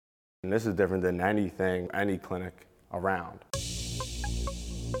And this is different than anything, any clinic around.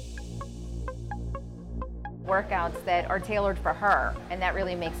 Workouts that are tailored for her, and that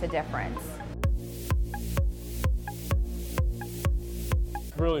really makes a difference.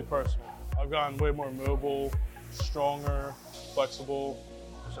 Really personal. I've gotten way more mobile, stronger, flexible.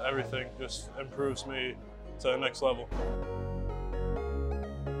 Just everything just improves me to the next level.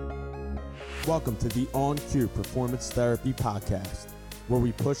 Welcome to the On Cue Performance Therapy Podcast, where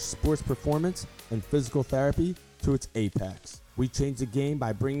we push sports performance and physical therapy to its apex. We change the game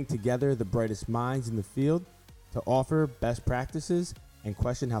by bringing together the brightest minds in the field to offer best practices and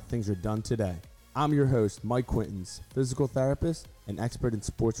question how things are done today. I'm your host, Mike Quintons, physical therapist and expert in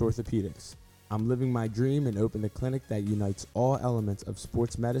sports orthopedics. I'm living my dream and opened a clinic that unites all elements of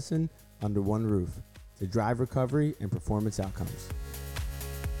sports medicine under one roof to drive recovery and performance outcomes.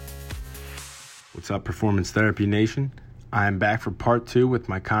 What's up, Performance Therapy Nation? I am back for part 2 with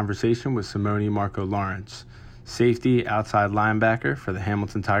my conversation with Simone Marco Lawrence, safety outside linebacker for the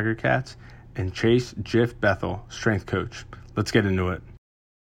Hamilton Tiger Cats, and Chase Jiff Bethel, strength coach. Let's get into it.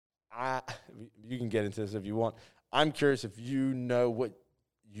 You can get into this if you want. I'm curious if you know what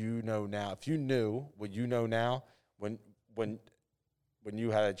you know now. If you knew what you know now when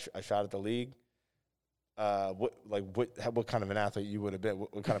you had a shot at the league, what kind of an athlete you would have been?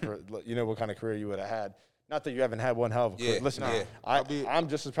 What kind of what kind of career you would have had? Not that you haven't had one hell of a career. Listen, I'm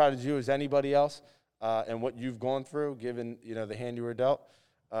just as proud of you as anybody else, and what you've gone through, given the hand you were dealt,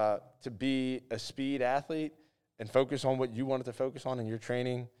 to be a speed athlete and focus on what you wanted to focus on in your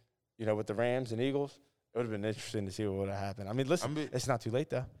training. With the Rams and Eagles, it would have been interesting to see what would have happened. I mean, listen, it's not too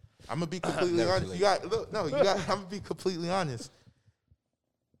late though. I'm gonna be completely honest. I'm gonna be completely honest.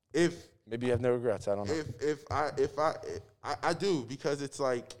 If maybe you have no regrets, I don't know. If I do, because it's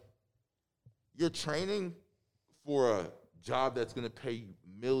like you're training for a job that's gonna pay you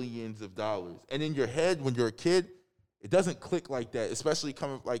millions of dollars, and in your head when you're a kid, it doesn't click like that. Especially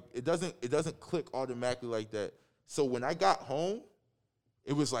it doesn't click automatically like that. So when I got home,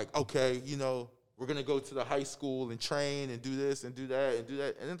 it was like, okay, we're going to go to the high school and train and do this and do that and do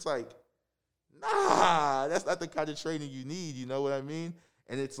that. And it's like, nah, that's not the kind of training you need. You know what I mean?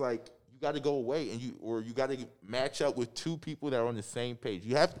 And it's like, you got to go away and you got to match up with two people that are on the same page.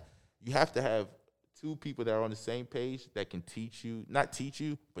 You have to have two people that are on the same page that can not teach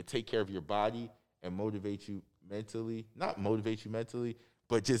you, but take care of your body and motivate you mentally. Not motivate you mentally,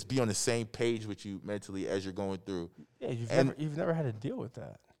 but just be on the same page with you mentally as you're going through. Yeah, you've never had to deal with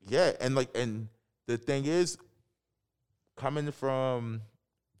that. Yeah, and the thing is, coming from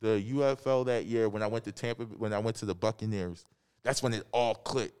the UFL that year when I went to Tampa, when I went to the Buccaneers, that's when it all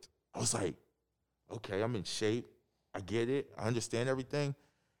clicked. I was like, okay, I'm in shape. I get it. I understand everything.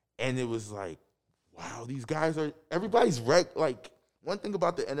 And it was like, wow, these guys everybody's wrecked. Like, one thing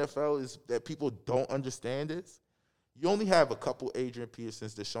about the NFL is that people don't understand is, you only have a couple Adrian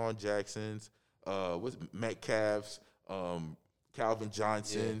Petersons, Deshaun Jacksons, Metcalfs, Calvin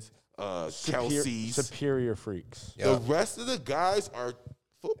Johnsons, Kelsey's. Superior freaks. Yep. The rest of the guys are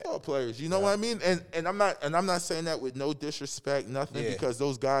football players. You know what I mean? And I'm not saying that with no disrespect, nothing, because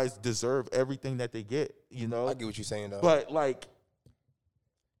those guys deserve everything that they get. I get what you're saying though. But like,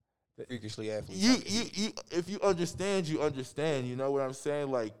 freakishly athletes. You if you understand, you understand. You know what I'm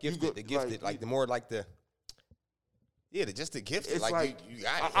saying? Like gifted, the more like the. Yeah, just the gift. It's like you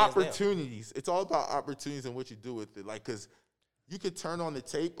got opportunities. It's all about opportunities and what you do with it. Like, because you could turn on the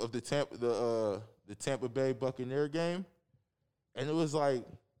tape of the Tampa Bay Buccaneer game, and it was night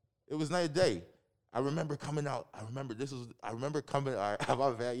and day. I remember coming out. I remember coming. All right, I'm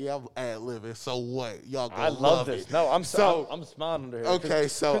ad-libbing. So what? Y'all gonna love this. No, I'm smiling under here. Okay,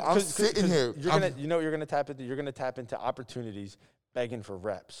 so I'm sitting here. You're gonna tap into opportunities, begging for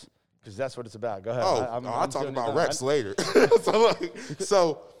reps. Because that's what it's about. Go ahead. I'll talk about reps later.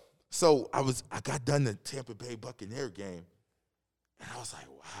 So I got done the Tampa Bay Buccaneer game, and I was like,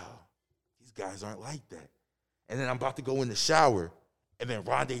 wow, these guys aren't like that. And then I'm about to go in the shower, and then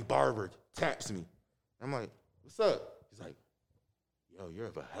Rondé Barber taps me. I'm like, what's up? He's like, yo, you're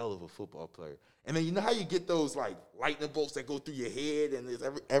a hell of a football player. And then you know how you get those like lightning bolts that go through your head,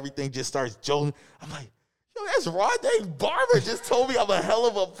 and everything just starts jolting. I'm like, yo, that's Rondé Barber just told me I'm a hell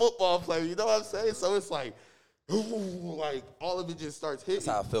of a football player. You know what I'm saying? So it's like, ooh, like all of it just starts hitting.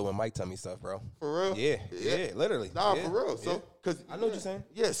 That's how I feel when Mike tell me stuff, bro. For real? Yeah, literally. Nah, for real. So, because I know what you're saying.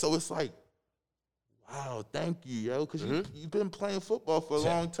 Yeah, so it's like, wow, thank you, yo, because you've been playing football for a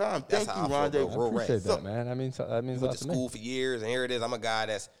long time. Thank you, Rondé. I appreciate that, man. I mean, that means a lot went to to me. school for years, and here it is. I'm a guy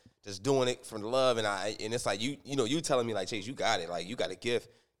that's just doing it from love, and it's like you telling me like, Chase, you got it, like you got a gift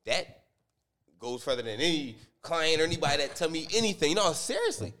that goes further than any client or anybody that tell me anything. You know,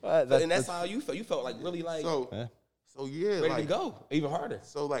 seriously. And that's how you felt. You felt like really like So yeah, ready like, to go, even harder.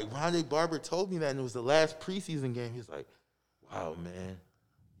 So like Rondé Barber told me that, and it was the last preseason game. He's like, "Wow, man,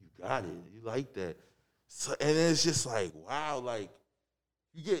 you got it. You like that." So and then it's just like, wow, like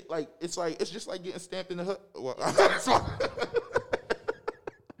you get like it's just like getting stamped in the hood. Well,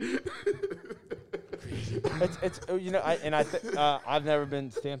 It's you know, I've never been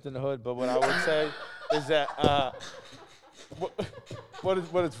stamped in the hood, but what I would say is that what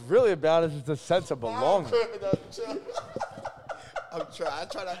it's really about is it's a sense of belonging. I'm trying. I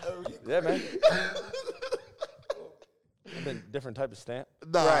try to. Yeah, man. I've been different type of stamp.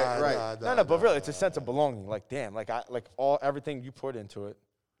 Right. No, but really, it's a sense of belonging. Like, damn, everything you put into it,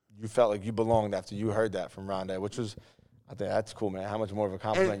 you felt like you belonged after you heard that from Rondé, which was, I think that's cool, man. How much more of a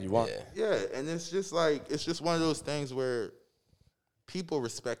compliment you want? Yeah, and it's just one of those things where people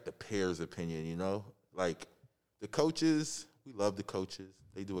respect the player's opinion, you know? Like, the coaches, we love the coaches.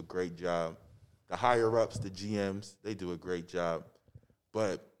 They do a great job. The higher-ups, the GMs, they do a great job.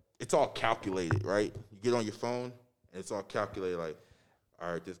 But it's all calculated, right? You get on your phone, and it's all calculated, like,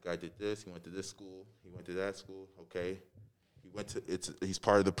 all right, this guy did this. He went to this school. He went to that school. Okay. He's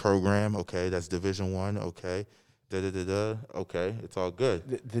part of the program. Okay, that's Division I. Okay. Okay, it's all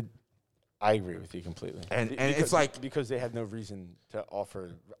good. I agree with you completely. And it's like because they had no reason to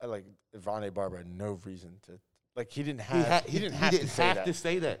offer, like Rondé Barber had no reason to, like he didn't have to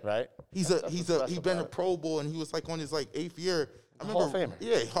say that, right? He's been a Pro Bowl and he was like on his like 8th year. I remember, Hall of Famer.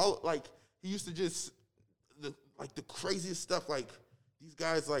 Yeah, like he used to just the craziest stuff. Like these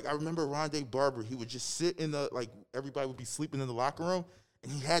guys, like I remember Rondé Barber. He would just sit in the like everybody would be sleeping in the locker room,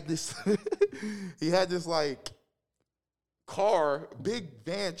 and he had this like car, big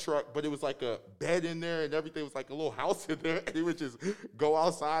van truck, but it was like a bed in there and everything was like a little house in there. And he would just go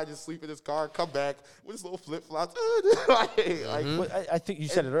outside, just sleep in his car, come back with his little flip flops. I think you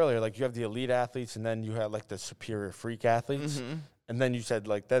said it earlier. Like you have the elite athletes, and then you have like the superior freak athletes, and then you said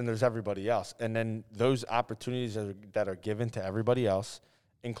like then there's everybody else, and then those opportunities that are given to everybody else,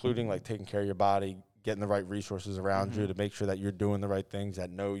 including like taking care of your body, getting the right resources around you to make sure that you're doing the right things,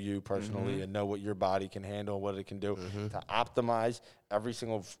 that know you personally and know what your body can handle, what it can do, to optimize every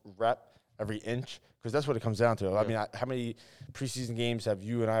single rep, every inch, because that's what it comes down to. I mean, how many preseason games have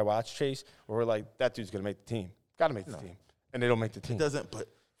you and I watched, Chase, where we're like, that dude's going to make the team. Got to make the team. And they don't make the team. It doesn't, but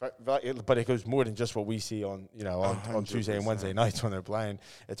it goes more than just what we see on Tuesday and Wednesday nights when they're playing.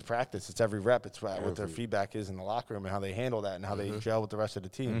 It's practice. It's every rep. It's what their feedback is in the locker room and how they handle that and how they gel with the rest of the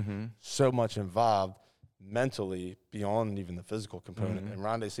team. So much involved mentally beyond even the physical component. And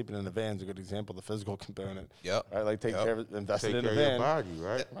Rondé sleeping in the van is a good example of the physical component. Yep. Right? Like take care of invested in the van. Take care of your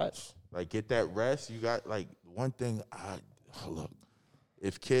body, right? Right. Like get that rest. You got like one thing. Look,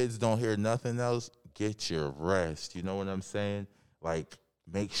 if kids don't hear nothing else, get your rest. You know what I'm saying? Like.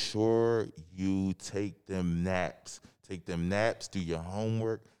 Make sure you take them naps. Take them naps, do your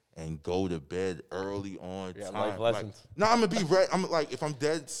homework, and go to bed early on time. Life lessons. No, I'm gonna be ready. I'm like, if I'm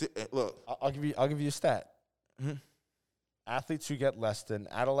dead, look. I'll give you a stat. Athletes who get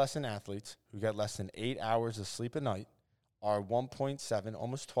adolescent athletes who get less than 8 hours of sleep a night are 1.7,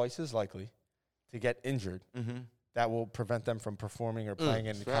 almost twice as likely to get injured. That will prevent them from performing or playing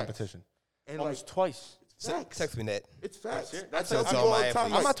in the competition. And almost twice. Text me that. It's facts. That's all my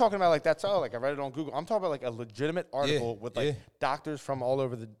athletes. I'm not talking about like that's all. Like I read it on Google. I'm talking about like a legitimate article with like doctors from all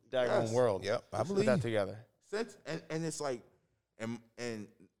over the daggone world. Yep, I believe put that together. And it's like, and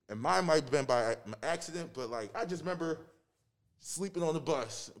mine might have been by accident, but like I just remember sleeping on the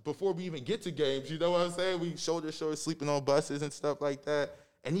bus before we even get to games. You know what I'm saying? We shoulder to shoulder sleeping on buses and stuff like that.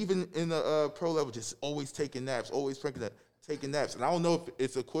 And even in the pro level, just always taking naps, taking naps. And I don't know if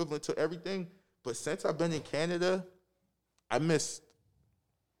it's equivalent to everything. But since I've been in Canada, I missed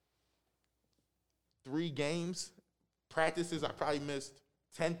 3 games, practices. I probably missed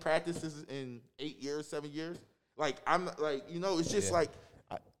 10 practices in 8 years, 7 years. Like, I'm like, you know, it's just like.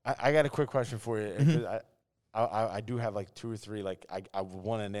 I got a quick question for you. I do have like 2 or 3, like, I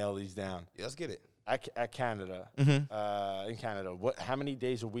want to nail these down. Yeah, let's get it. At Canada, in Canada, how many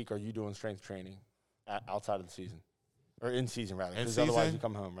days a week are you doing strength training outside of the season? Or in season, rather, because otherwise you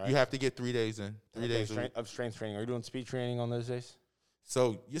come home, right? You have to get 3 days in. 3 days of strength training. Are you doing speed training on those days?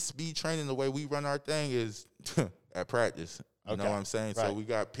 So your speed training, the way we run our thing is at practice. You know what I'm saying? Right. So we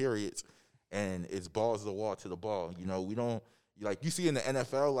got periods, and it's balls to the wall to the ball. You know, we don't like you see in the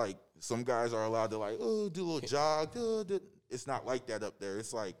NFL. Like some guys are allowed to like do a little jog. It's not like that up there.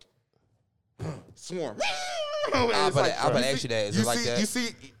 It's like swarm. I'm about to ask you that. Is it like that?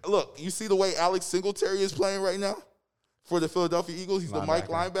 You see the way Alex Singletary is playing right now? For the Philadelphia Eagles, he's the Mike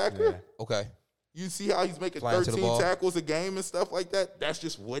linebacker. Yeah. Okay. You see how he's making Flying to the 13 ball. tackles a game and stuff like that? That's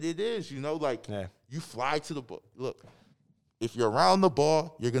just what it is, like Yeah. you fly to the ball. Look, if you're around the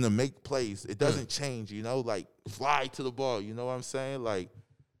ball, you're going to make plays. It doesn't change, like fly to the ball. You know what I'm saying? Like,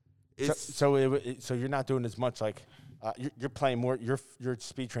 it's So you're not doing as much like you're playing more. Your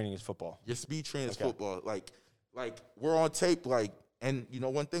speed training is football. your speed training is Okay. football. Like we're on tape, and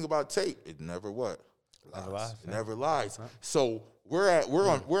one thing about tape, it never what? Never lies. It never lies. So we're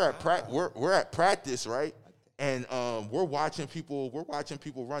at practice, right? And we're watching people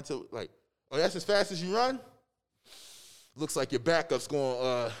run to oh, that's as fast as you run? Looks like your backup's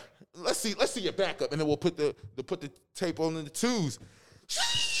going let's see your backup, and then we'll put the tape on the twos.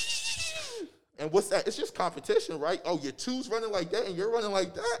 And what's that? It's just competition, right? Oh, your two's running like that and you're running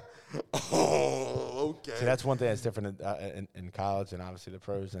like that? Oh, okay. See, that's one thing that's different in college and obviously the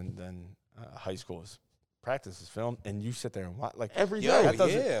pros than high schools. Practice is filmed, and you sit there and watch. Like Every Yo, day. that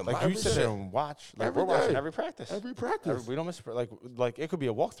doesn't- yeah, like you sit there and watch. Like Every we're watching day. every practice. Every practice. We don't miss like it could be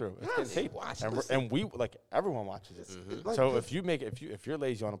a walkthrough. It's getting taped, watch, and, listen. and we like everyone watches it. Like So this. if you're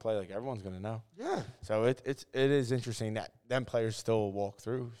lazy on a play, like everyone's gonna know. Yeah. So it is interesting that them players still walk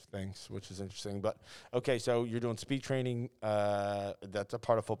through things, which is interesting. But okay, so you're doing speed training. That's a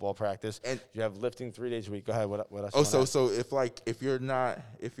part of football practice. And- you have lifting 3 days a week. Go ahead. What else? Oh, you wanna so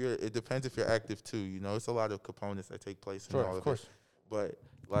it depends if you're active too. It's a lot of components that take place. Sure, in all of of course. It. But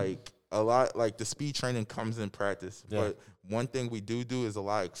a lot, the speed training comes in practice. Yeah. But one thing we do is a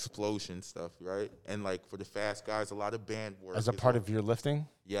lot of explosion stuff, right? And for the fast guys, a lot of band work. as a part of your lifting?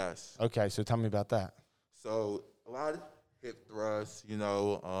 yes. Okay, so tell me about that. So a lot of hip thrusts,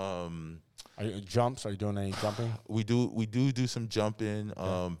 Are you jumps? Are you doing any jumping? we do some jumping,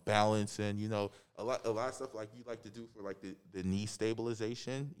 balancing, a lot of stuff like you like to do for the knee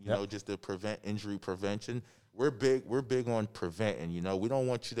stabilization, just to prevent injury prevention. We're big on preventing, we don't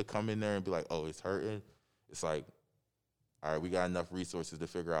want you to come in there and be like, oh, it's hurting. It's like, all right, we got enough resources to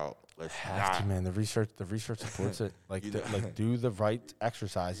figure out. Let's Have to, not. man. The research supports it. Like, do the right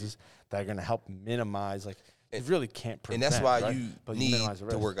exercises that are going to help minimize. Like, you really can't prevent. And that's why right? you But need minimize the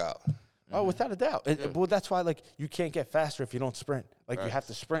to risk. work out. Oh, without a doubt. Well, that's why you can't get faster if you don't sprint. Like you Right. have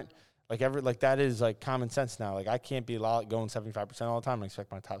to sprint. That is common sense now. Like I can't be going 75% all the time and expect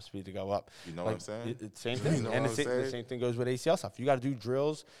my top speed to go up. You know what I'm saying? Same thing. You know And what I'm the saying? same thing goes with ACL stuff. You got to do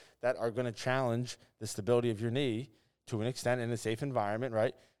drills that are going to challenge the stability of your knee to an extent in a safe environment,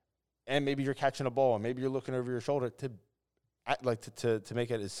 right? And maybe you're catching a ball, and maybe you're looking over your shoulder to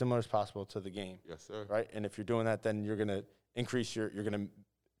make it as similar as possible to the game, Yes, sir. right? And if you're doing that, then you're going to decrease your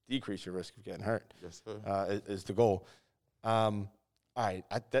risk of getting hurt. Yes, sir. Is the goal. All right,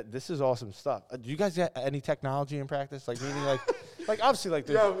 this is awesome stuff. Do you guys get any technology in practice? Meaning obviously there's,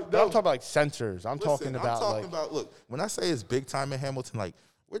 Yeah, but no. I'm talking about sensors. I'm talking about look, when I say it's big time in Hamilton,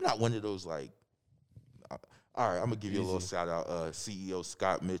 we're not one of those all right, I'm gonna give you a little shout out, CEO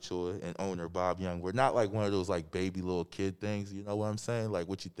Scott Mitchell and owner Bob Young. We're not one of those baby little kid things. You know what I'm saying?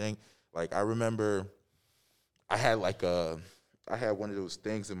 What you think? I remember I had one of those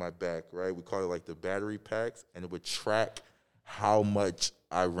things in my back, right? We call it the battery packs, and it would track how much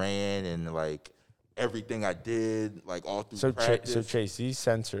I ran and everything I did, all through practice. So Chase, these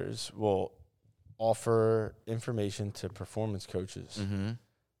sensors will offer information to performance coaches,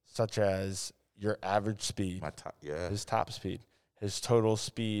 such as your average speed, My top, yeah. his top speed, his total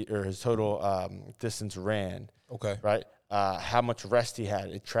speed or his total distance ran, Okay. right? How much rest he had.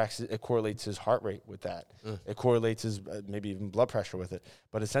 It correlates his heart rate with that. It correlates his maybe even blood pressure with it.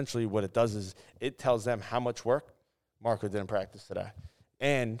 But essentially what it does is it tells them how much work Marco did in practice today.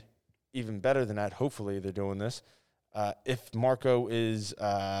 And even better than that, hopefully they're doing this. If Marco is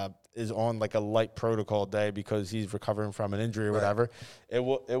on a light protocol day because he's recovering from an injury or whatever, it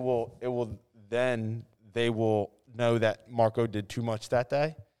will then they will know that Marco did too much that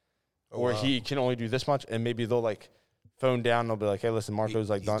day, or he can only do this much, and maybe they'll phone down. They'll be like, "Hey, listen, Marco's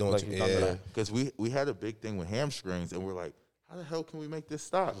he's done. doing He's too- done yeah. today." Because we had a big thing with hamstrings, and we're like, how the hell can we make this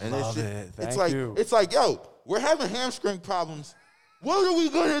stop? And Love it's it. it's Thank you. it's yo, we're having hamstring problems. What are we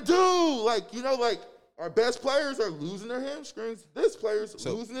gonna do? Our best players are losing their hamstrings. This player's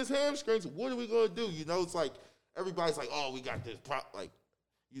losing his hamstrings. What are we gonna do? It's everybody's oh, we got this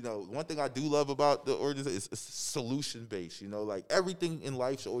one thing I do love about the organization is it's solution based. Everything in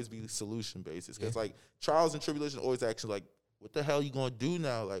life should always be solution based. It's because trials and tribulations always actually what the hell you gonna do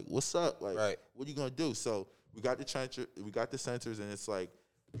now? What's up? Right. What are you gonna do? So we got the sensors, and it's you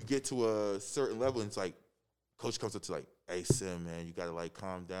get to a certain level, and it's coach comes up to hey Sim, man, you gotta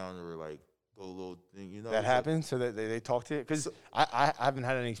calm down or go a little thing, you know. That It's happens, so that they talk to you? Because I haven't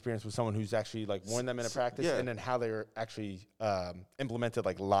had any experience with someone who's actually, like, warned them in a practice and then how they were actually implemented,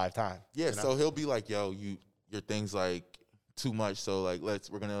 like, live time. Yeah, you know? so he'll be like, yo, your thing's, like, too much, so, like,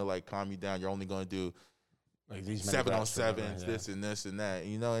 we're going to, like, calm you down. You're only going to do like these many 7-on-7s, this and this and that,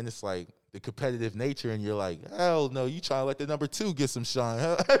 you know, and it's like the competitive nature, and you're like, hell no, you trying to let the number 2 get some shine.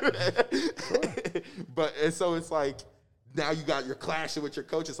 But, and so it's like, now you got your clashing with your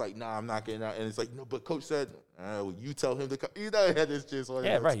coach. It's like, nah, I'm not getting out. And it's like, no, but coach said, you tell him to come. You know, and it's just one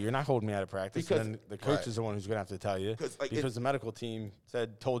yeah, right. You're not holding me out of practice. Because, and then the coach is the one who's going to have to tell you because the medical team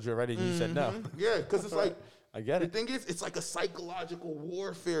told you already, and you said no. Yeah, because it's like, I get it. The thing is, it's like a psychological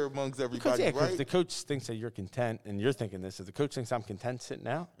warfare amongst everybody, Because right? the coach thinks that you're content, and you're thinking this. If the coach thinks I'm content sitting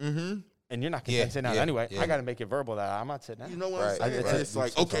out, and you're not content sitting out anyway, I got to make it verbal that I'm not sitting out. You know what I'm saying? And it's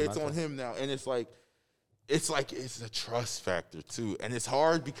like, okay, it's on him now. And it's like it's a trust factor, too. And it's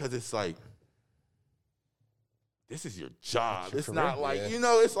hard because it's like, this is your job. It's not like, you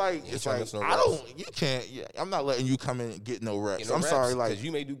know, it's like, I'm not letting you come in and get no reps. I'm sorry, like, because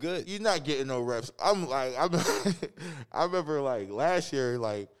you may do good. You're not getting no reps. I'm like, I remember like last year,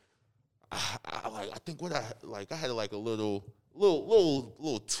 like, I think I had like a little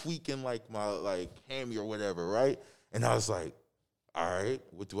tweak in like my like hammy or whatever, right? And I was like, all right,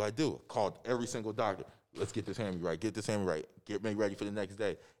 what do I do? I called every single doctor. Let's get this hammy right. Get this hammy right. Get me ready for the next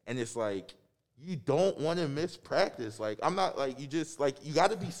day. And it's like, you don't want to miss practice. Like, I'm not like, you just like, you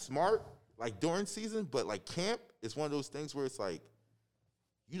got to be smart like during season, but like camp is one of those things where it's like,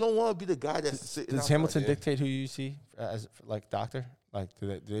 you don't want to be the guy that's sitting. Does Hamilton dictate who you see as like doctor? Like,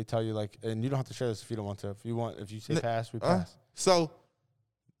 do they tell you like, and you don't have to share this if you don't want to. If you say pass, we pass. So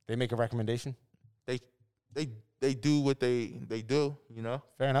they make a recommendation. They do what they do, you know.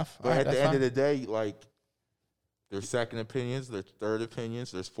 Fair enough. But at the end of the day, like, there's second opinions, there's third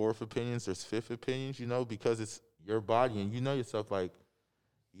opinions, there's fourth opinions, there's fifth opinions, you know, because it's your body and you know yourself. Like,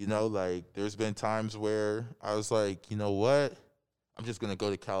 you know, like there's been times where I was like, you know what, I'm just gonna go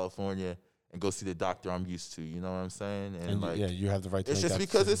to California and go see the doctor I'm used to. You know what I'm saying? And like, yeah, you have the right to. It's make just that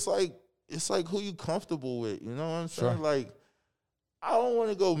because decision. it's like who you comfortable with. You know what I'm saying? Sure. Like, I don't want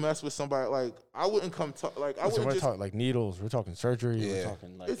to go mess with somebody. Like, I wouldn't come talk. Like, I wouldn't we're just talking like needles. We're talking surgery. Yeah. We're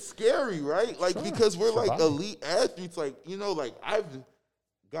talking like it's scary, right? Like, because we're like Survival. elite athletes. Like, you know, like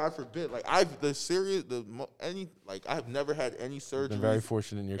God forbid, like I've never had any surgery. been very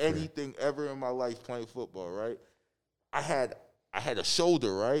fortunate in your career. anything ever in my life playing football, right? I had a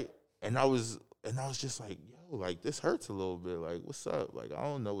shoulder, right? And I was just like, yo, like this hurts a little bit. Like, what's up? Like, I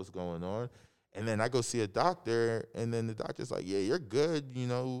don't know what's going on. And then I go see a doctor, and then the doctor's like, yeah, you're good, you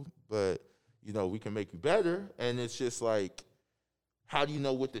know, but, you know, we can make you better. And it's just like, how do you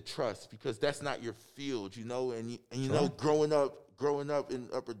know what to trust? Because that's not your field, you know? And you know, growing up in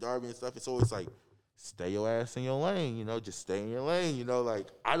Upper Darby and stuff, it's always like, stay your ass in your lane, you know, just stay in your lane, you know? Like,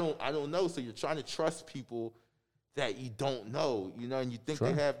 I don't know. So you're trying to trust people that you don't know, you know, and you think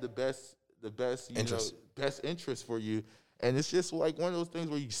they have the best interest for you. And it's just like one of those things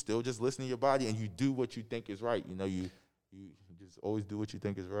where you still just listen to your body and you do what you think is right. You know, you just always do what you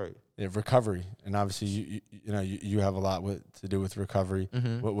think is right. Yeah, recovery, and obviously you have a lot to do with recovery.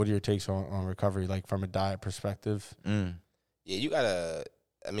 Mm-hmm. What are your takes on recovery, like from a diet perspective? Yeah, you gotta.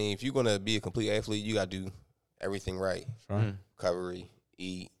 I mean, if you're gonna be a complete athlete, you gotta do everything right. Sure. Recovery,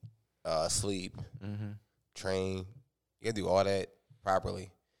 eat, sleep, Mm-hmm. train. You gotta do all that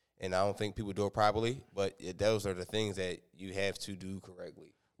properly. And I don't think people do it properly, but those are the things that you have to do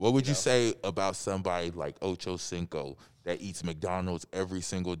correctly. What would you say about somebody like Ocho Cinco that eats McDonald's every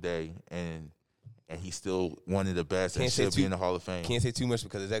single day and he's still one of the best and should be in the Hall of Fame? Can't say too much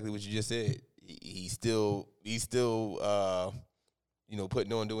because exactly what you just said. He's still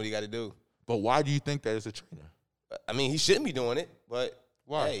putting on, doing what he got to do. But why do you think that as a trainer? I mean, he shouldn't be doing it, but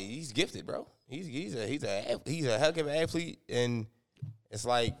Why? hey, he's gifted, bro. He's a heck of an athlete, and it's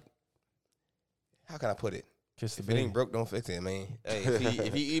like, how can I put it? Kiss the If it ain't broke, don't fix it, man. Hey,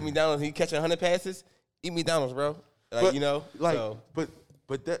 if he eat McDonald's, he catching 100 passes, eat McDonald's, bro. Like, But, you know, like, so.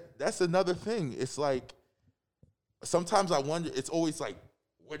 but that's another thing. It's like sometimes I wonder. It's always like,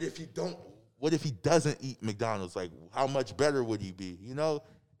 what if he doesn't eat McDonald's? Like, how much better would he be? You know?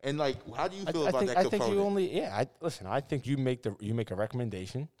 And like, how do you feel about that component? I think you only I think you make a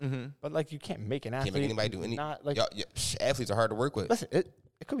recommendation, but like you can't make an athlete. Can't make anybody do anything. Not like Athletes are hard to work with. listen,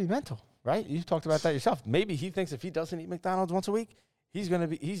 it could be mental, right? You talked about that yourself. Maybe he thinks if he doesn't eat McDonald's once a week, he's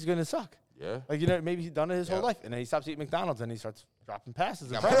gonna suck. Yeah. Like, maybe he's done it his whole life, and then he stops eating McDonald's and he starts dropping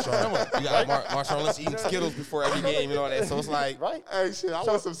passes. You got Marshawn Lynch eating Skittles before every game and all that. So it's like, right. Hey, shit, I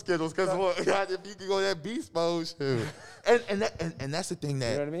want some Skittles because if you can go that beast mode, shoot. And that's the thing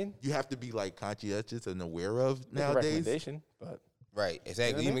that You know what I mean? you have to be like conscientious and aware of Make a nowadays. recommendation, but right, exactly.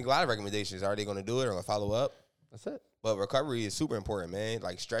 You know what I You make a lot of recommendations. Are they going to do it or going to follow up? that's it. But recovery is super important, man.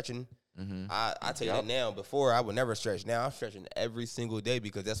 Like stretching. Mm-hmm. I tell you that now. Before, I would never stretch. Now I'm stretching every single day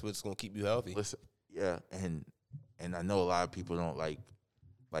because that's what's going to keep you healthy. Listen, yeah, and I know a lot of people don't like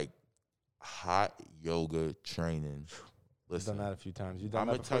hot yoga training. I've Listen, done that a few times. You done I'm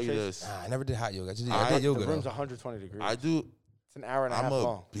that gonna before, tell you Chase? this. I never did hot yoga. I I- did yoga The though. room's 120 degrees. I do. It's an hour and a I'm half a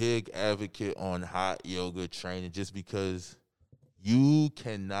long. big advocate on hot yoga training just because you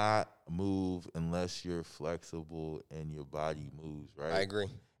cannot move unless you're flexible and your body moves, right? I agree.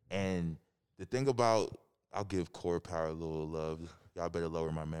 And the thing about, I'll give Core Power a little love. Y'all better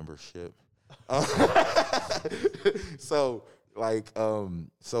lower my membership. So I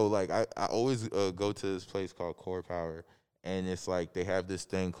always go to this place called Core Power, and it's like they have this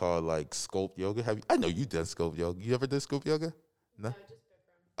thing called like Sculpt Yoga. I know you done Sculpt Yoga. You ever did Sculpt Yoga? No, just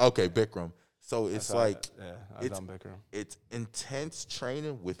Bikram. Okay, Bikram. So it's like I've done Bikram. it's intense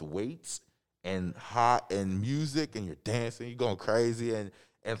training with weights and hot and music, and you're dancing, you're going crazy, and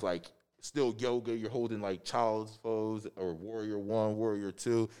it's like still yoga. You're holding like child's pose or warrior 1, warrior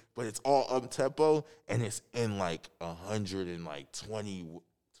 2, but it's all up tempo, and it's in like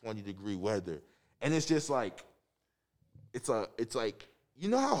 120 degree weather, and it's just like it's like, you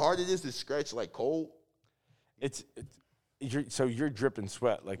know how hard it is to stretch like cold. You're dripping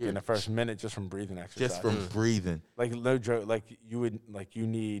sweat like in the first minute just from breathing exercise. Just from breathing. Like no joke, like you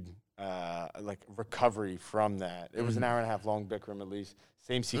need like recovery from that. It was an hour and a half long Bikram at least.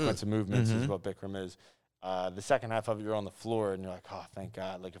 Same sequence of movements is what Bikram is. The second half of it, you're on the floor and you're like, oh, thank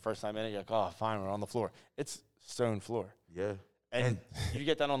God. Like the first 9 minutes, you're like, oh, fine, we're on the floor. It's stone floor. Yeah. And you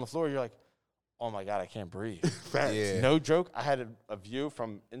get that on the floor, you're like, oh my God, I can't breathe. Facts. Yeah. No joke. I had a view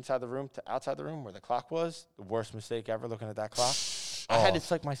from inside the room to outside the room where the clock was. The worst mistake ever looking at that clock. I had to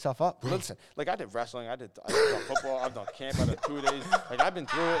psych myself up. Listen, like I did wrestling, I did football, I've done camp, I've done 2 days. Like I've been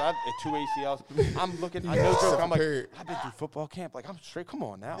through it. I've 2 ACLs. I'm looking, I no joke. I'm like, I've been through football camp. Like I'm straight. Come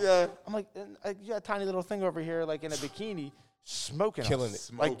on now. Yeah. I'm like, you got a tiny little thing over here, like in a bikini, smoking, Killing us.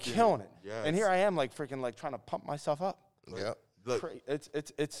 it. Like killing it. Yes. And here I am, like freaking, like trying to pump myself up. Yep. Look,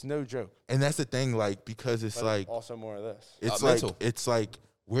 It's no joke. and that's the thing, like, because it's But like also more of this. it's like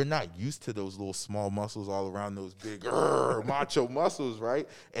we're not used to those little small muscles all around those big macho muscles, right?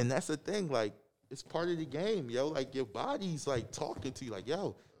 And that's the thing, like, it's part of the game, yo. Like your body's like talking to you, like,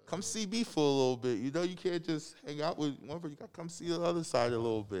 yo, come see me for a little bit. You know, you can't just hang out with one person. You gotta come see the other side a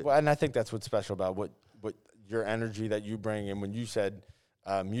little bit. Well, and I think that's what's special about what your energy that you bring in. When you said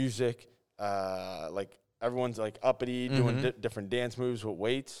music, like everyone's like uppity, doing different dance moves with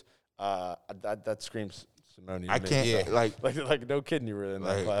weights. That screams Simone. I can't like no kidding, you were in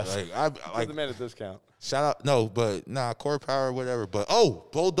that class. Like the man at discount. shout out, no, but nah, Core Power, whatever. But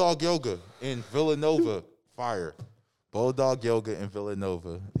Bulldog Yoga in Villanova, fire. Bulldog Yoga in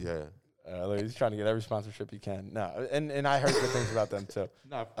Villanova, yeah. Look, he's trying to get every sponsorship he can. No, and I heard good things about them too.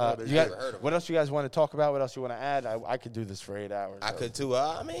 Nah, You guys, what else you guys want to talk about? What else you want to add? I could do this for 8 hours. I could too.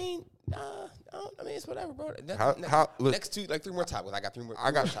 I mean, it's whatever, bro. Look, Next 2, like 3 more topics. I got 3 more.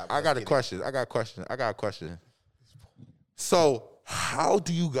 I got a question. I got a question. So, how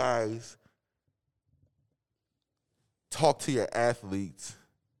do you guys talk to your athletes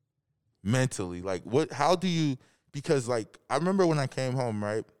mentally? Like, how do you? Because, like, I remember when I came home,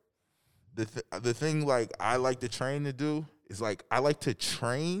 right? The thing, like, I like to train to do is, like, I like to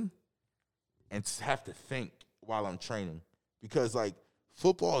train and have to think while I'm training. Because, like,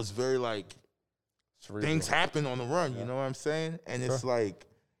 football is very, like, things happen on the run, you know what I'm saying? And it's like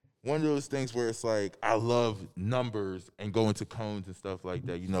one of those things where it's like I love numbers and going to cones and stuff like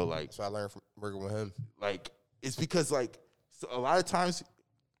that, you know, like. So I learned from working with him. Like, it's because, like, so a lot of times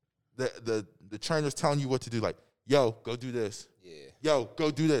the trainer's telling you what to do, like, yo, go do this. Yeah. Yo, go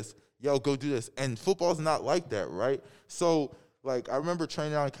do this. Yo, go do this. And football's not like that, right? So, like, I remember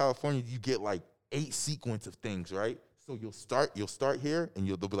training out in California, you get, like, 8 sequence of things, right? So you'll start here, and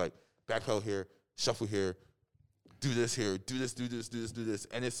they'll be like, backpedal here, shuffle here, do this here, do this.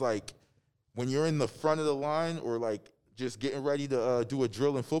 And it's like when you're in the front of the line or, like, just getting ready to do a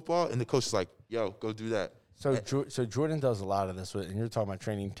drill in football, and the coach is like, yo, go do that. So Jordan does a lot of this, and you're talking about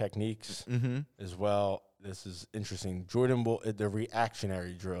training techniques as well. This is interesting. Jordan will the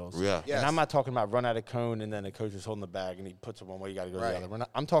reactionary drills. Yeah. Yes. And I'm not talking about run out of cone and then the coach is holding the bag and he puts it one way, you got to go the other.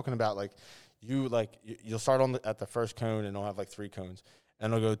 I'm talking about, like, you'll start at the first cone and they'll have like 3 cones.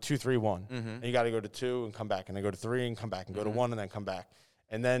 and it'll go 2, 3, 1. And you got to go to 2 and come back, and then go to 3 and come back, and go to 1 and then come back.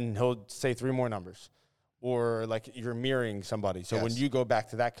 And then he'll say 3 more numbers. Or like you're mirroring somebody. So when you go back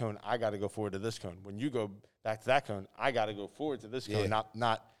to that cone, I got to go forward to this cone. When you go back to that cone, I got to go forward to this cone.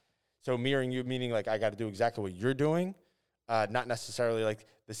 Not so mirroring you, meaning like I got to do exactly what you're doing, not necessarily like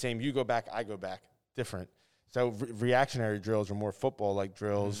the same. You go back, I go back, different. So reactionary drills are more football-like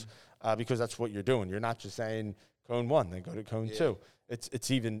drills because that's what you're doing. You're not just saying cone 1, then go to cone 2.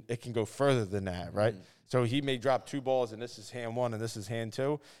 It can go further than that, right? So he may drop 2 balls, and this is hand 1, and this is hand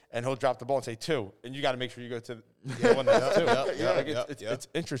 2, and he'll drop the ball and say 2, and you got to make sure you go to the one that's 2. It's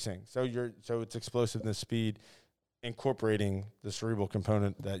interesting. So it's explosiveness, speed, incorporating the cerebral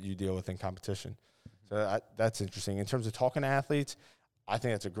component that you deal with in competition. So that's interesting. In terms of talking to athletes, I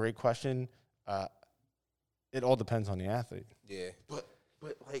think that's a great question. It all depends on the athlete. Yeah. But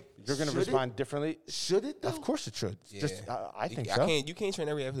like, you're going to respond differently. Should it, though? Of course it should. Yeah. Just I think so. You can't train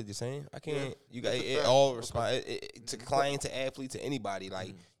every athlete the same. I can't. You got it all respond to client, to athlete, to anybody.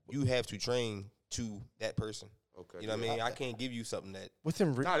 Like you have to train to that person. Okay. You know what I mean? I can't give you something that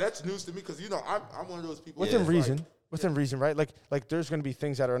that's news to me because I'm one of those people. Within reason. Within reason, right? Like there's going to be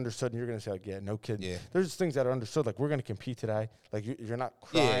things that are understood, and you're going to say, like, yeah, no kidding. Yeah. There's things that are understood, like we're going to compete today. Like you're not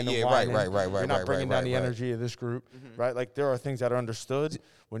crying and whining. Right. You're not bringing down the energy of this group, right? Like there are things that are understood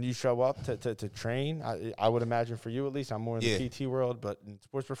when you show up to train. I would imagine for you at least, I'm more in the PT world, but in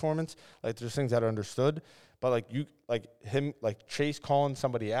sports performance, like there's things that are understood. But like Chase calling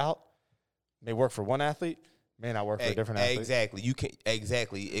somebody out may work for one athlete, may not work for a different athlete.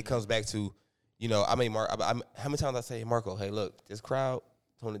 Exactly. It comes back to. I mean, how many times I say, Marco, hey, look, this crowd,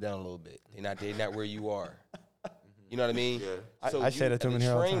 tone it down a little bit. They're not where you are. You know what I mean? Yeah. So I say that to him in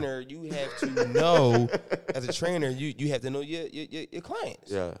here all the time. As a trainer, you have to know. As a trainer, you have to know your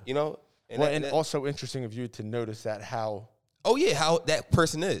clients. Yeah. And also interesting of you to notice that how. Oh yeah, how that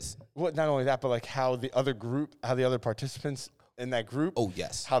person is. Well, not only that, but like how the other participants in that group. Oh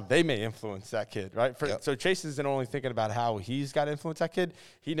yes. How they may influence that kid, right? So Chase isn't only thinking about how he's got to influence that kid.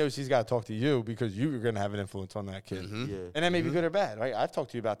 He knows he's got to talk to you because you're going to have an influence on that kid. Yeah. And that may be good or bad, right? I've talked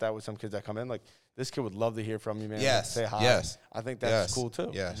to you about that with some kids that come in. Like, this kid would love to hear from you, man. Yes. Say hi. Yes. I think that's cool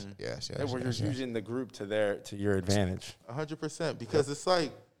too. Yes. Where you're using the group to your advantage. 100%. Because it's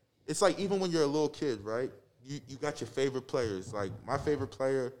like even when you're a little kid, right? You got your favorite players. Like my favorite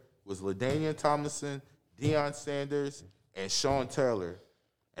player was LaDainian Tomlinson, Deion Sanders, and Sean Taylor.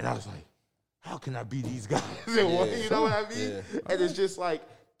 And I was like, how can I be these guys? You know what I mean? Yeah. And it's just like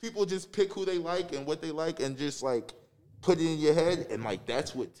people just pick who they like and what they like and just like put it in your head. And like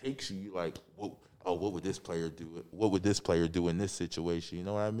that's what takes you like, what would this player do? What would this player do in this situation? You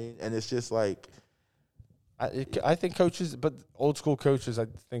know what I mean? And it's just like. I think coaches, but old school coaches, I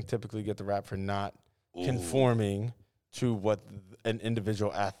think typically get the rap for not conforming to what an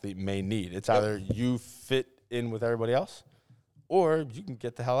individual athlete may need. It's either you fit in with everybody else, or you can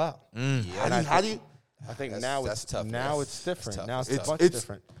get the hell out. How do you? I think now it's tough. Now it's different. Now it's much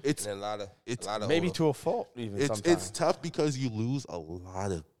different. It's a lot of maybe to a fault. Even sometimes it's tough because you lose a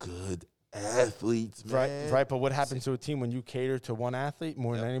lot of good athletes, man. Right. But what happens to a team when you cater to one athlete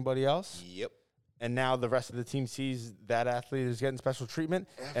more than anybody else? Yep. And now the rest of the team sees that athlete is getting special treatment,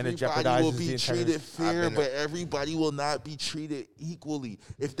 and it jeopardizes everybody will be the entire treated fair, but everybody will not be treated equally.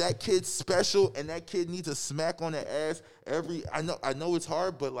 If that kid's special and that kid needs a smack on the ass, I know it's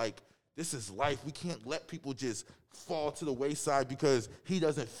hard, but like this is life. We can't let people just fall to the wayside because he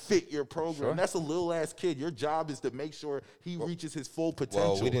doesn't fit your program. Sure. That's a little ass kid. Your job is to make sure he reaches his full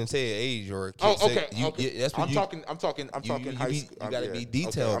potential. Well, we didn't say age or a kid. Oh, okay. I'm talking high school. You got to be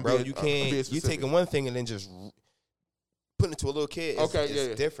detailed, bro. You can't. You're taking one thing and then just putting it to a little kid.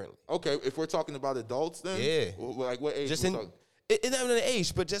 It's different. Okay, if we're talking about adults, then like what age? Just it's not even an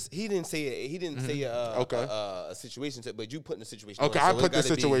age, but just he didn't say it. He didn't say a situation, but you put in a situation. Okay, I put the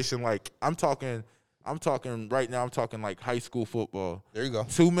situation like I'm talking right now. I'm talking like high school football. There you go.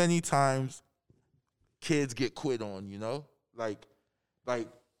 Too many times, kids get quit on. Like,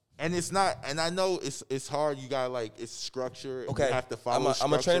 and it's not. And I know it's hard. You got it's structure. Okay, you have to follow.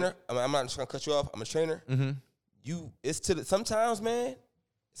 I'm a trainer. I'm not just gonna cut you off. I'm a trainer. Mm-hmm. It's sometimes, man.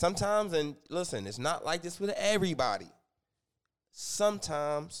 Sometimes, and listen, it's not like this with everybody.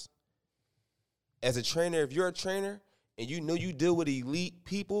 Sometimes, as a trainer, if you're a trainer and you know you deal with elite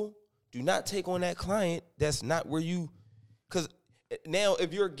people, do not take on that client that's not where you. Because now,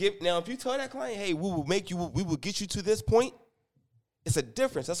 if you tell that client, hey, we will get you to this point, It's a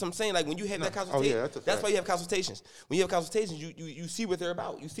difference. That's what I'm saying. Like when you have that consultation, that's why you have consultations. When you have consultations, you see what they're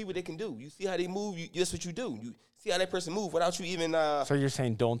about. You see what they can do. You see how they move. That's what you do. You see how that person move without you even. So you're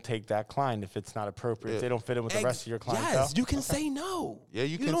saying don't take that client if it's not appropriate. If they don't fit in with the rest of your clientele. Yes, you can say no. Yeah,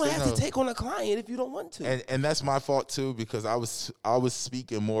 you don't have to take on a client if you don't want to. And that's my fault too, because I was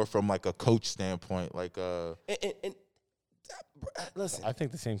speaking more from like a coach standpoint, like listen. I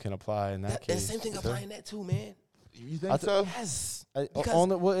think the same can apply in that case. And the same thing applying that too, man. You think so? Yes.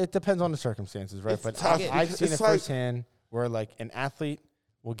 Well, it depends on the circumstances, right? But I've seen it firsthand where like an athlete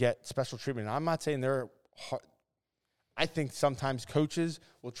will get special treatment. And I'm not saying they're hard. I think sometimes coaches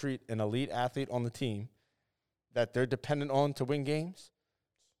will treat an elite athlete on the team that they're dependent on to win games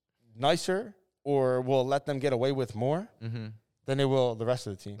nicer, or will let them get away with more than they will the rest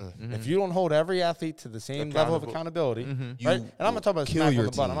of the team. If you don't hold every athlete to the same level of accountability, right? And I'm not talking about smack on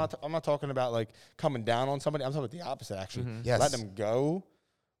the butt. I'm not talking about like coming down on somebody. I'm talking about the opposite, actually. Yes. Let them go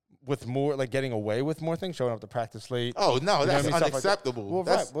with more, like getting away with more things, showing up to practice late. Oh no, that's unacceptable. Well,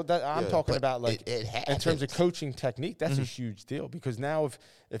 that's, right. Well, I'm talking about like it in terms of coaching technique. That's a huge deal, because now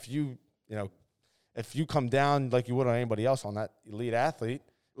if you come down like you would on anybody else on that elite athlete,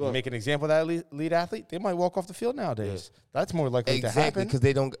 you make an example of that elite athlete, they might walk off the field nowadays. That's more likely to happen because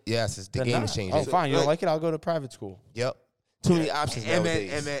they don't. Yes, the game is changing. Oh, fine, you don't like it? I'll go to private school. Yep. Too many options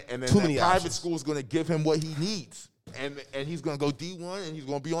nowadays. And then Too many private options. school is going to give him what he needs. And he's going to go D1, and he's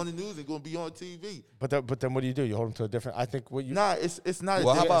going to be on the news and going to be on TV. But then what do? You hold him to a different? I think what you. Nah, it's not.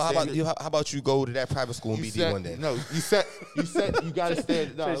 Well, how about you go to that private school and be D1 then? No, you got to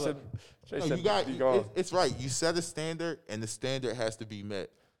stand. It's right. You set a standard, and the standard has to be met.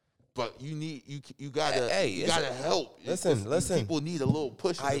 But you gotta help. Listen. People need a little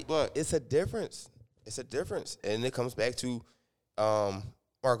push in the butt. It's a difference. And it comes back to,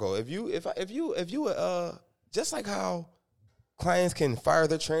 Marco. If you just like how clients can fire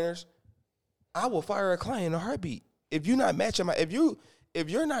their trainers, I will fire a client in a heartbeat. If you're not matching if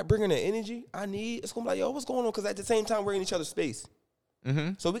you're not bringing the energy I need, it's gonna be like, yo, what's going on? Because at the same time we're in each other's space.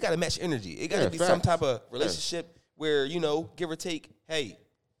 So we gotta match energy. It gotta be some type of relationship where give or take. Hey.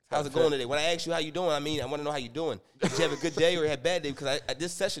 How's it going today? When I ask you how you doing, I want to know how you doing. Did you have a good day or a bad day? Because at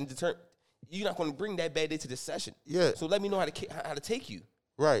this session, you're not going to bring that bad day to this session. Yeah. So let me know how to take you.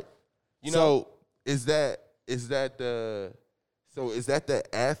 Right. So is that the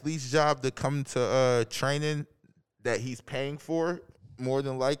athlete's job to come to training that he's paying for more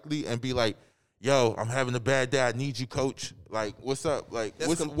than likely and be like, yo, I'm having a bad day. I need you, coach. Like, what's up? Like,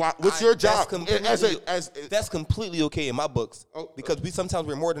 what's your job? That's completely okay in my books because sometimes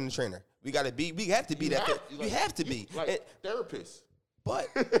we're more than a trainer. We have to be that. You have to be like therapists. But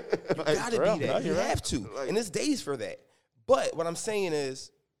you got to be that. You have to, and there's days for that. But what I'm saying is,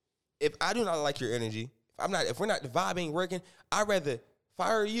 if I do not like your energy, if we're not the vibe ain't working, I'd rather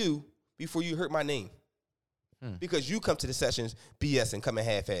fire you before you hurt my name. Because you come to the sessions BS and come in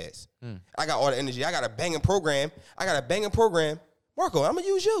half-ass. I got all the energy. I got a banging program. Marco, I'm going to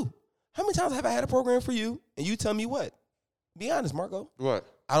use you. How many times have I had a program for you and you tell me what? Be honest, Marco. What?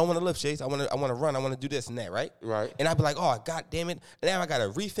 I don't want to lift, Chase. I want to run. I want to do this and that, right? Right. And I'd be like, oh, God damn it. Now I got to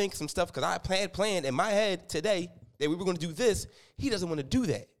rethink some stuff because I planned in my head today that we were going to do this. He doesn't want to do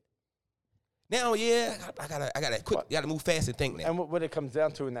that. Now, I gotta quit. You gotta move fast and think now. And what it comes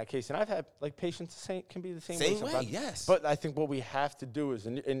down to in that case, and I've had like patients can be the same way. Same way, yes. But I think what we have to do is,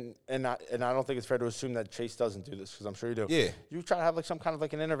 and I don't think it's fair to assume that Chase doesn't do this because I'm sure you do. Yeah. You try to have like some kind of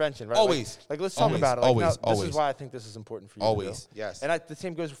like an intervention, right? Always. Like let's talk about it. Like, this is why I think this is important for you. Always. To do. Yes. And the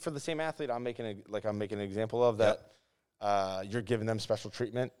same goes for the same athlete. I'm making an example of that. You're giving them special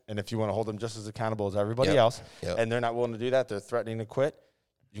treatment, and if you want to hold them just as accountable as everybody else, and they're not willing to do that, they're threatening to quit.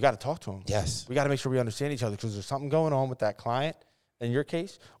 You got to talk to them. Yes. We got to make sure we understand each other because there's something going on with that client in your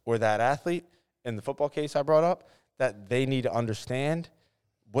case or that athlete in the football case I brought up that they need to understand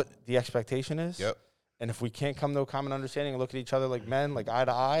what the expectation is. Yep. And if we can't come to a common understanding and look at each other like men, like eye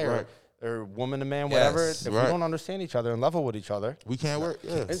to eye or woman to man, whatever, if we don't understand each other and level with each other. We can't work.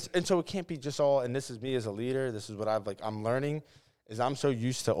 Yes. And so it can't be just all, and this is me as a leader, this is what I'm learning, is I'm so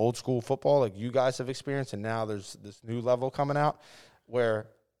used to old school football like you guys have experienced, and now there's this new level coming out where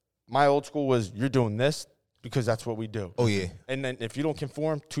 – my old school was you're doing this because that's what we do. Oh, yeah. And then if you don't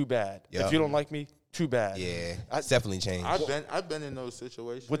conform, too bad. Yep. If you don't like me, too bad. Yeah, it's definitely changed. I've been in those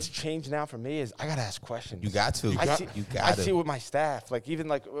situations. What's changed now for me is I got to ask questions. You got to. I see it with my staff. Like even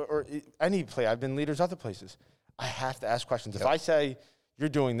like or any play. I've been leaders other places. I have to ask questions. If I say you're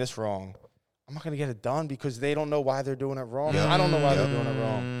doing this wrong, I'm not going to get it done because they don't know why they're doing it wrong. I don't know why they're doing it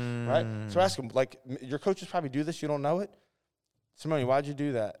wrong. Right? So ask them, like, your coaches probably do this. You don't know it. Simone, why'd you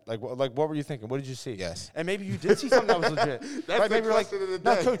do that? Like what were you thinking? What did you see? Yes. And maybe you did see something that was legit. That's the Maybe you're like, question of the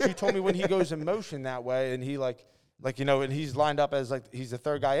no, day." coach, you told me when he goes in motion that way and he like and he's lined up as like he's the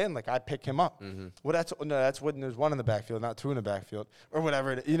third guy in, like I pick him up. Well, that's when there's one in the backfield, not two in the backfield or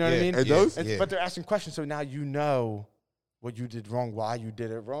whatever. You know what I Yeah, mean? and those- yeah. But they're asking questions, so now you know what you did wrong, why you did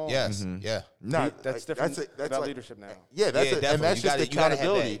it wrong. Yes. Mm-hmm. Yeah. No, That's different that's about like- leadership now. Yeah, that's yeah, and definitely. that's You just gotta have that.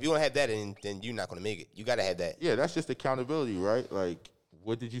 accountability. If you don't have that, then you're not gonna make it. You gotta have that. Yeah, that's just accountability, right? Like,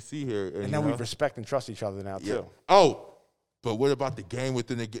 what did you see here? And you now we know? respect and trust each other now Yeah. too. Oh, but what about the game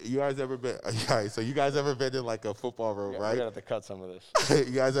within the game? You guys ever been? All right, so you guys ever been in like a football room, We're right? gonna have to cut some of this.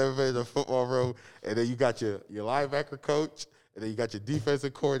 You guys ever been in a football room, and then you got your linebacker coach, and then you got your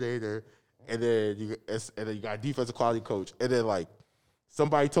defensive coordinator, and then you got a defensive quality coach, and then like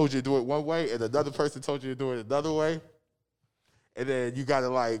somebody told you to do it one way, and another person told you to do it another way, and then you got to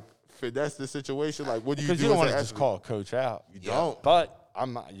like finesse the situation. Like, what do you do? Because you don't as want an to just athlete? call a coach out. You don't. But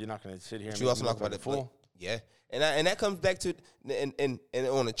you're not going to sit here. But and you make also me talk look about like it. a fool. Yeah, and that comes back to and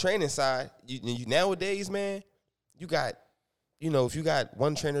on the training side, you nowadays, man, you got, if you got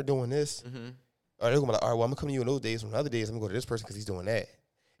one trainer doing this, or they're gonna be like, all right, well, I'm gonna come to you in those days. On other days, I'm gonna go to this person because he's doing that.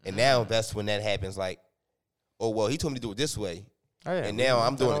 And now that's when that happens. Like, oh well, he told me to do it this way, Oh, yeah. and now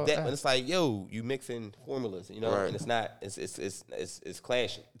I'm doing it that. Yeah. And it's like, yo, you mixing formulas, Right. and it's not. It's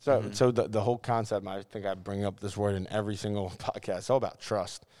clashing. So the whole concept, I think I bring up this word in every single podcast. It's all about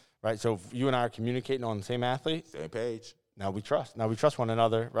trust, right? So if you and I are communicating on the same athlete, Same page. now we trust. Now we trust one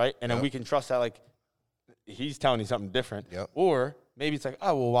another, right? And then Yep. we can trust that like he's telling you something different. Yep. Or maybe it's like,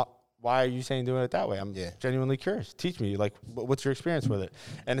 oh well, why are you saying doing it that way? I'm Yeah. genuinely curious. Teach me, like, what's your experience with it?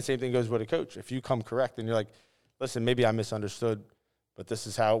 And the same thing goes with a coach. If you come correct and you're like, listen, maybe I misunderstood, but this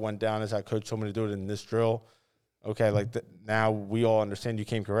is how it went down. This is how coach told me to do it in this drill. Okay, like now we all understand you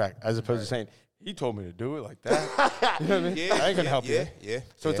came correct, as opposed to saying he told me to do it like that. You know what I mean? I ain't gonna help you. Yeah.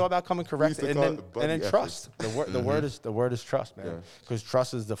 So it's all about coming correct used to and call then, it the and then buddy trust. The word is trust, man. Yeah. Because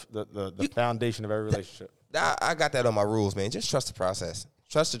trust is the foundation of every relationship. I got that on my rules, man. Just trust the process.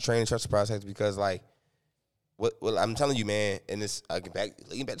 Trust the training, trust the process, because like what I'm telling you, man, and it's looking back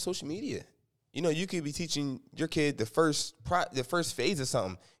to social media. You could be teaching your kid the first phase of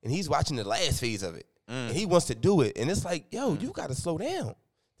something, and he's watching the last phase of it, and he wants to do it, and it's like, yo, you got to slow down.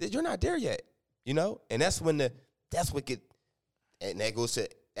 You're not there yet, and that's when and that goes to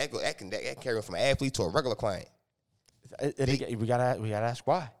that can carry on from an athlete to a regular client. We gotta ask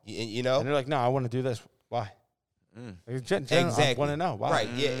why. And And they're like, no, I want to do this. Why? Like, exactly. I want to know why. Right?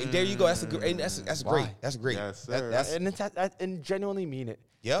 Yeah. There you go. That's great. That's great. Why? That's great. Yes, sir. That's And and genuinely mean it.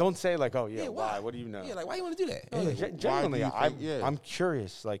 Yep. Don't say like, oh yeah, Yeah, why? why? What do you know? yeah. Like, why you want to do that? No, Yeah. genuinely, Why do you think- yeah. I'm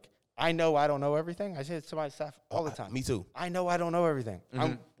curious. Like, I know I don't know everything. I say it to my staff all the time. Me too. I know I don't know everything.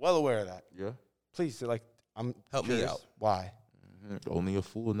 I'm well aware of that. Yeah. Please, like, I'm Help me curious. out. Why? Only a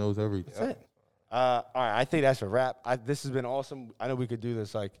fool knows everything. That's it. All right, I think that's a wrap. This has been awesome. I know we could do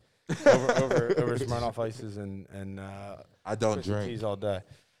this like over Smirnoff Ices and I don't Twisted drink. Teas all day.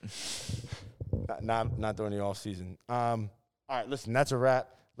 not during the off season. All right, listen, that's a wrap.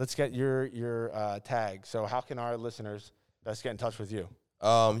 Let's get your tag. So how can our listeners best get in touch with you?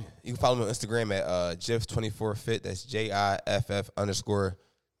 You can follow me on Instagram at Jiff24Fit. That's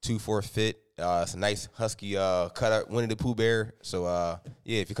JIFF_24Fit. It's a nice husky cutout Winnie the Pooh bear. So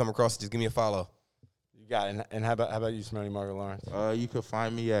yeah, if you come across it, just give me a follow. You got it. And how about you, Simone Margaret Lawrence? You can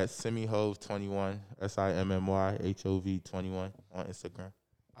find me at SimmyHove21, SIMMYHOV21 on Instagram.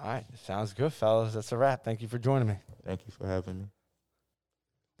 All right, sounds good, fellas. That's a wrap. Thank you for joining me. Thank you for having me.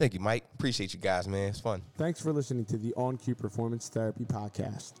 Thank you, Mike. Appreciate you guys, man. It's fun. Thanks for listening to the On Cue Performance Therapy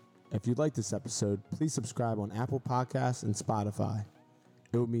Podcast. If you like this episode, please subscribe on Apple Podcasts and Spotify.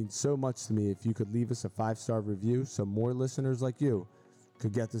 It would mean so much to me if you could leave us a 5-star review so more listeners like you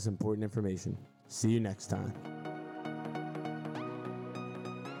could get this important information. See you next time.